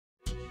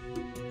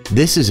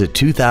This is a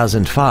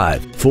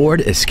 2005 Ford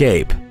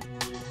Escape.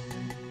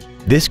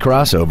 This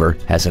crossover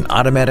has an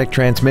automatic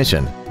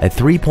transmission, a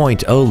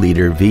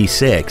 3.0-liter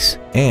V6,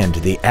 and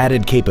the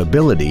added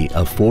capability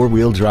of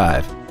four-wheel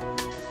drive.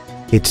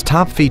 Its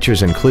top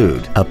features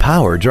include a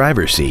power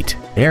driver's seat,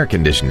 air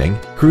conditioning,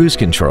 cruise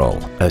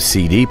control, a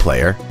CD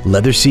player,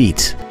 leather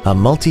seats, a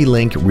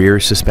multi-link rear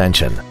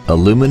suspension,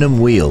 aluminum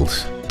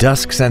wheels,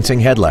 dusk-sensing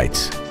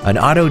headlights, an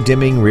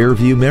auto-dimming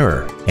rear-view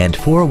mirror, and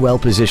 4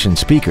 well-positioned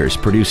speakers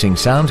producing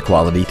sound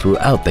quality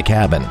throughout the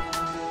cabin.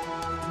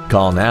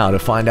 Call now to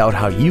find out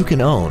how you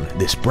can own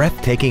this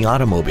breathtaking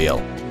automobile.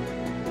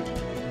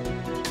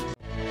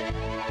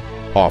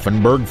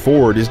 Auffenberg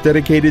Ford is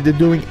dedicated to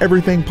doing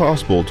everything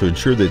possible to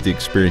ensure that the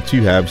experience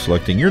you have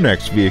selecting your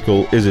next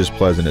vehicle is as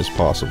pleasant as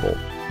possible.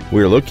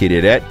 We are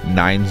located at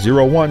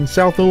 901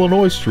 South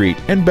Illinois Street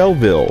in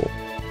Belleville.